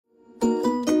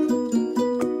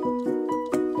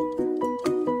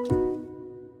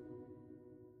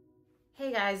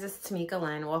guys, it's Tamika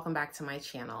Lynn. Welcome back to my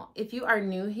channel. If you are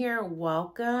new here,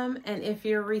 welcome. And if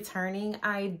you're returning,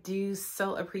 I do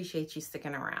so appreciate you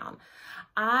sticking around.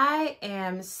 I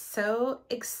am so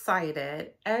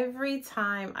excited. Every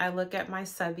time I look at my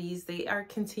subbies, they are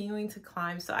continuing to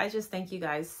climb. So I just thank you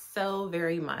guys so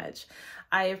very much.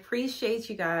 I appreciate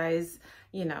you guys,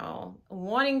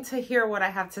 wanting to hear what I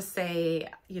have to say,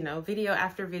 video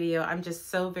after video. I'm just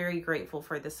so very grateful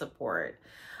for the support.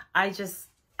 I just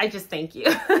thank you.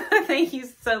 Thank you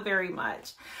so very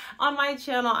much. On my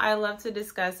channel, I love to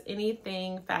discuss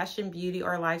anything fashion, beauty,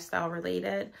 or lifestyle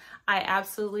related. I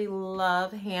absolutely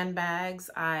love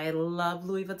handbags. I love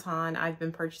Louis Vuitton. I've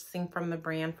been purchasing from the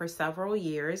brand for several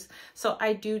years. So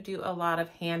I do a lot of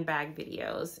handbag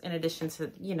videos in addition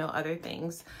to, other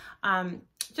things.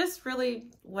 Just really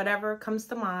whatever comes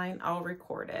to mind, I'll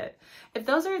record it. If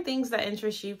those are things that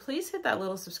interest you, please hit that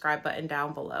little subscribe button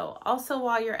down below. Also,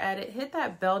 while you're at it, hit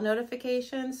that bell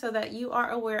notification so that you are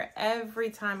aware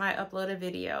every time I upload a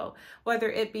video, whether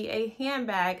it be a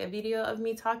handbag, a video of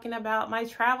me talking about my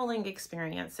traveling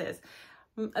experiences,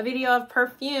 a video of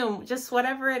perfume, just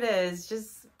whatever it is,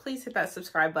 just please hit that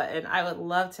subscribe button. I would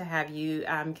love to have you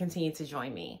continue to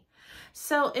join me.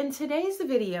 So in today's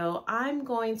video, I'm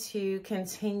going to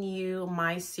continue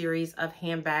my series of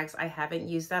handbags I haven't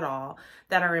used at all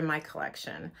that are in my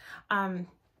collection.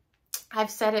 I've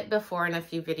said it before in a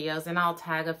few videos and I'll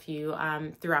tag a few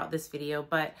throughout this video,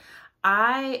 but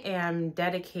I am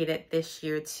dedicated this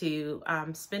year to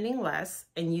spending less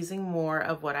and using more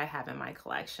of what I have in my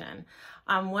collection.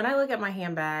 When I look at my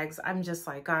handbags, I'm just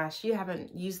like, gosh, you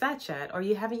haven't used that yet, or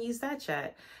you haven't used that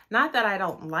yet. Not that I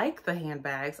don't like the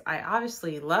handbags. I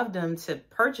obviously loved them to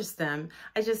purchase them.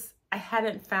 I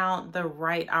hadn't found the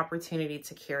right opportunity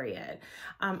to carry it.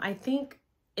 I think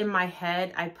in my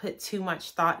head, I put too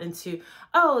much thought into,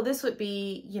 oh, this would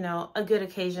be, a good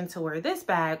occasion to wear this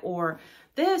bag, or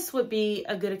this would be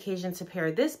a good occasion to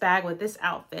pair this bag with this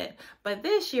outfit. But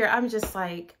this year, I'm just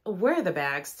like, wear the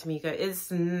bags, Tamika. It's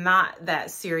not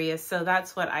that serious. So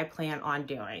that's what I plan on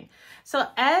doing. So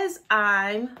as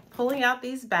I'm pulling out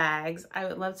these bags, I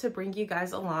would love to bring you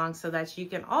guys along so that you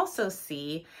can also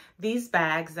see these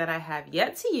bags that I have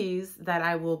yet to use that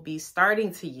I will be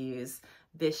starting to use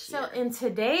this year. So in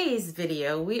today's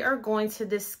video, we are going to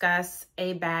discuss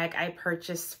a bag I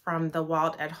purchased from the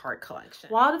Wild at Heart collection.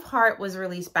 Wild at Heart was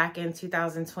released back in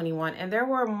 2021, and there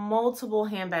were multiple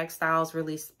handbag styles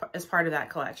released as part of that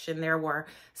collection. There were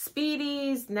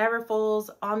Speedies, Neverfulls,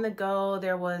 On the Go.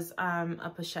 There was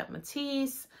a pochette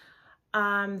MÉTIS.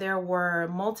 There were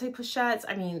multi-pochettes.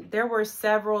 I mean, there were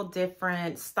several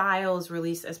different styles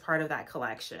released as part of that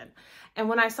collection. And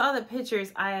when I saw the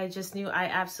pictures, I just knew I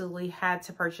absolutely had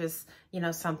to purchase,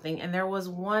 something. And there was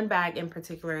one bag in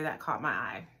particular that caught my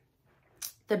eye.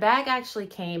 The bag actually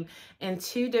came in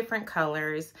 2 different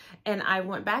colors, and I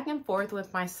went back and forth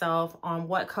with myself on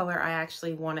what color I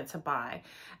actually wanted to buy.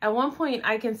 At one point,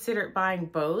 I considered buying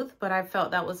both, but I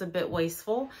felt that was a bit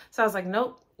wasteful. So I was like,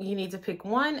 nope. You need to pick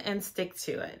one and stick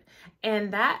to it.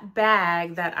 And that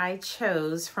bag that I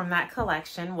chose from that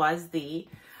collection was the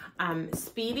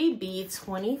Speedy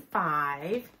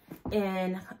B25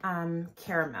 in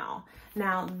caramel.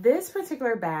 Now, this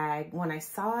particular bag, when I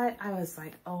saw it, I was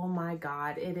like, oh my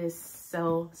God, it is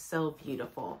so, so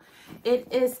beautiful. It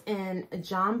is in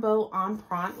jumbo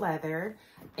empreinte leather,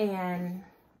 and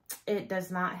it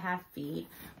does not have feet,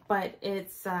 but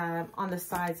it's on the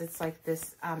sides, it's like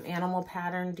this animal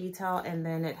pattern detail, and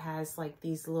then it has like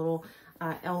these little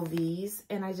LVs,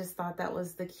 and I just thought that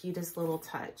was the cutest little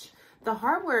touch. The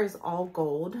hardware is all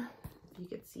gold, if you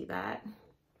could see that.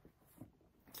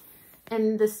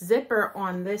 And this zipper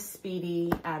on this Speedy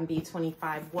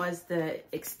B25 was the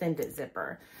extended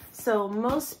zipper. So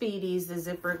most Speedies, the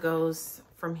zipper goes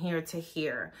from here to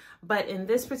here. But in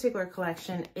this particular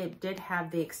collection, it did have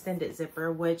the extended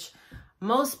zipper, which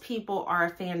most people are a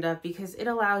fan of because it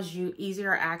allows you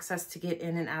easier access to get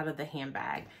in and out of the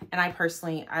handbag. And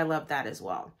I love that as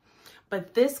well.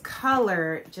 But this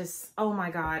color just, oh my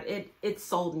God, it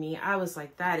sold me. I was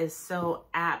like, that is so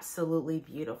absolutely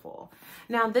beautiful.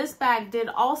 Now this bag did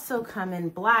also come in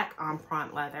black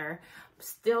empreinte leather,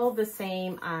 still the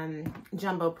same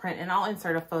jumbo print, and I'll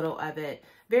insert a photo of it.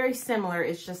 Very similar,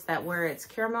 it's just that where it's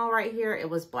caramel right here, it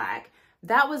was black.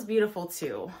 That was beautiful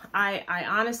too. I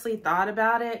honestly thought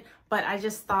about it, but I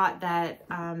just thought that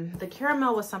the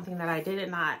caramel was something that I did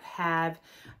not have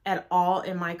at all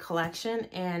in my collection,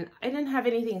 and I didn't have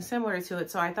anything similar to it,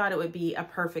 so I thought it would be a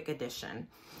perfect addition.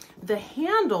 The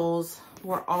handles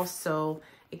were also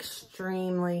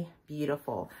extremely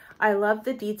beautiful. I love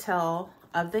the detail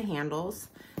of the handles.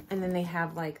 And then they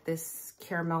have like this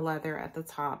caramel leather at the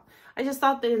top. I just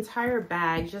thought the entire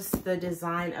bag, just the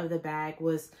design of the bag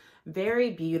was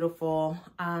very beautiful,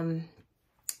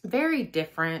 very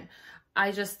different.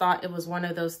 I just thought it was one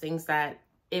of those things that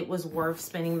it was worth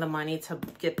spending the money to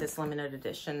get this limited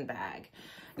edition bag.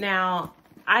 Now,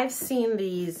 I've seen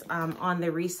these on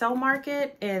the resale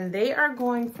market, and they are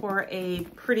going for a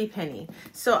pretty penny.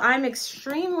 So I'm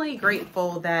extremely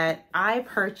grateful that I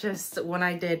purchased when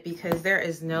I did, because there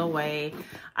is no way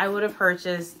I would have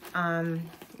purchased,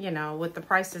 you know, with the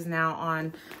prices now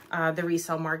on the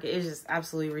resale market. It's just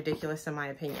absolutely ridiculous in my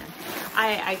opinion.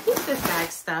 I keep this bag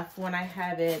stuffed when I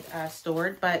have it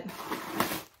stored, but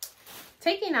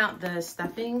taking out the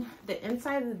stuffing, the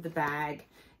inside of the bag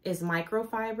is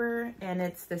microfiber, and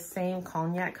it's the same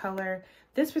cognac color.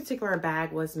 This particular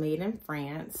bag was made in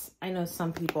France. I know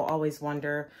some people always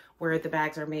wonder where the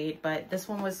bags are made, but this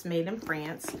one was made in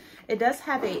France. It does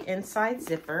have a inside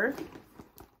zipper.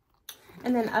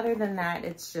 And then other than that,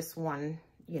 it's just one,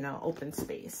 you know, open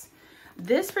space.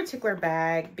 This particular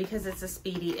bag, because it's a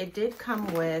Speedy, it did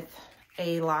come with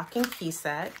a lock and key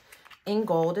set in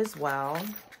gold as well.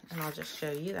 And I'll just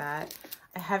show you that.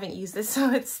 I haven't used this,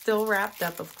 so it's still wrapped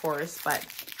up, of course, but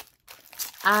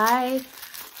I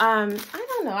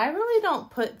don't know. I really don't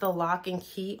put the lock and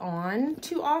key on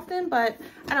too often, but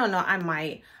I don't know. I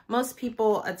might. Most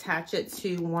people attach it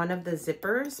to one of the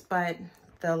zippers, but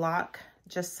the lock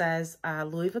just says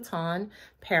Louis Vuitton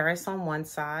Paris on one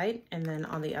side, and then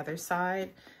on the other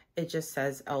side, it just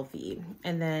says LV.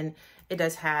 And then it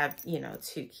does have, you know,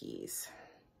 2 keys.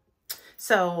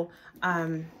 So,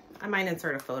 I might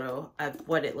insert a photo of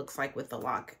what it looks like with the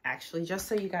lock, actually, just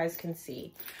so you guys can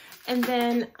see. And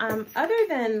then, other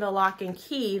than the lock and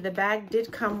key, the bag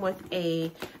did come with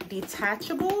a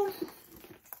detachable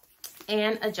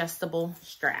and adjustable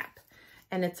strap.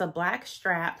 And it's a black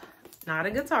strap, not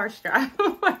a guitar strap,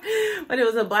 but it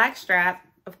was a black strap,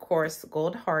 of course,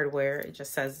 gold hardware. It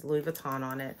just says Louis Vuitton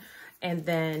on it. And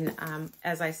then,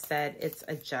 as I said, it's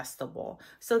adjustable.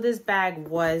 So this bag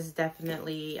was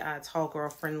definitely tall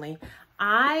girl friendly.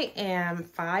 I am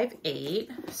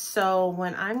 5'8", so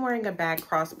when I'm wearing a bag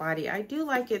crossbody, I do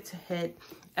like it to hit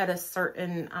at a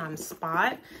certain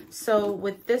spot. So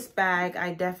with this bag,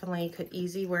 I definitely could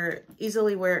easily wear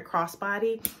it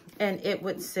crossbody, and it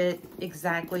would sit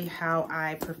exactly how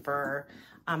I prefer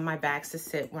my bags to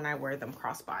sit when I wear them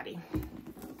crossbody.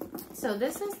 So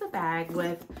this is the bag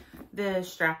with the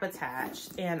strap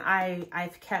attached, and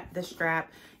I've kept the strap.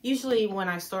 Usually when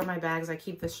I store my bags, I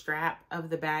keep the strap of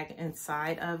the bag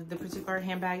inside of the particular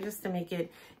handbag just to make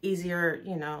it easier,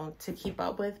 you know, to keep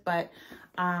up with. But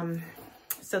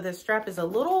so the strap is a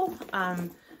little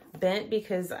bent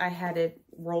because I had it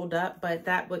rolled up, but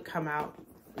that would come out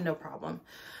no problem.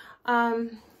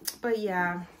 But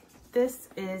yeah, this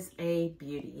is a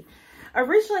beauty.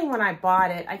 Originally, when I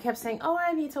bought it, I kept saying, oh,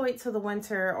 I need to wait till the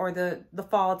winter or the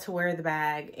fall to wear the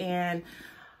bag. And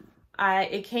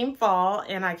it came fall,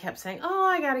 and I kept saying, oh,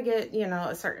 I got to get, you know,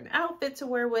 a certain outfit to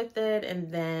wear with it. And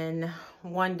then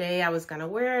one day I was going to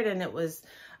wear it, and it was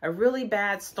a really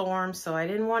bad storm, so I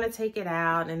didn't want to take it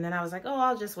out. And then I was like, oh,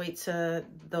 I'll just wait to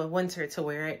the winter to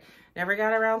wear it. Never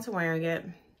got around to wearing it.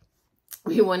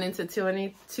 We went into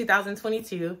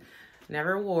 2022.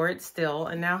 Never wore it still,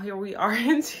 and now here we are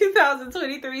in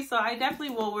 2023, so I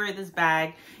definitely will wear this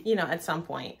bag, you know, at some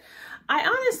point. I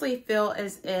honestly feel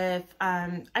as if,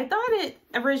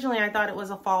 originally I thought it was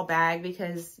a fall bag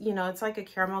because, you know, it's like a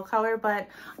caramel color, but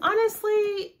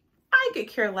honestly, I could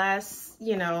care less,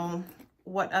 you know,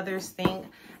 what others think.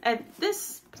 At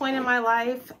this point in my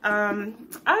life, I'm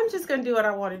just gonna do what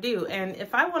I want to do, and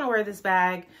if I want to wear this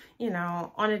bag, you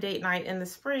know, on a date night in the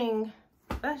spring,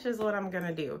 that's just what I'm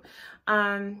gonna do.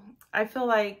 I feel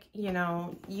like, you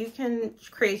know, you can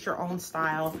create your own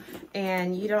style,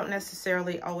 and you don't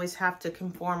necessarily always have to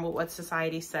conform with what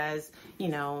society says, you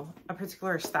know, a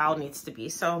particular style needs to be.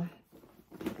 So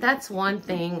that's one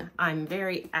thing I'm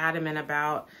very adamant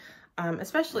about,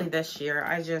 especially this year.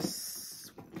 I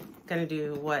just gonna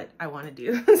do what I want to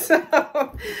do. So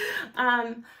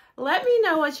let me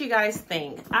know what you guys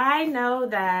think. I know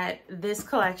that this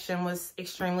collection was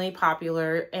extremely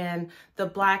popular, and the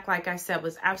black, like I said,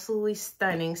 was absolutely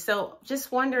stunning. So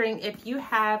just wondering if you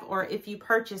have or if you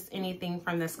purchased anything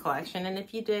from this collection, and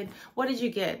if you did, what did you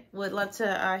get? Would love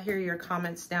to hear your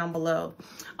comments down below.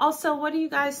 Also, what do you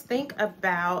guys think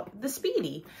about the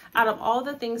Speedy? Out of all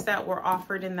the things that were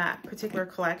offered in that particular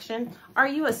collection, are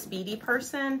you a Speedy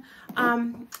person?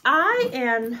 I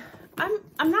am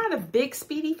I'm not a big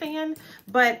Speedy fan,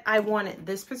 but I wanted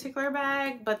this particular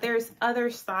bag. But there's other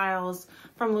styles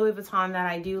from Louis Vuitton that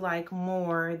I do like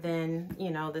more than, you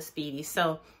know, the Speedy.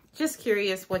 So just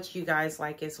curious what you guys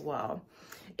like as well.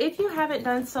 If you haven't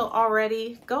done so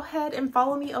already, go ahead and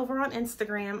follow me over on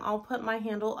Instagram. I'll put my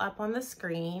handle up on the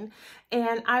screen.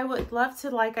 And I would love to,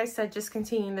 like I said, just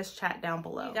continue this chat down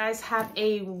below. You guys have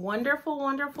a wonderful,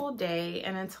 wonderful day.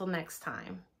 And until next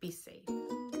time, be safe.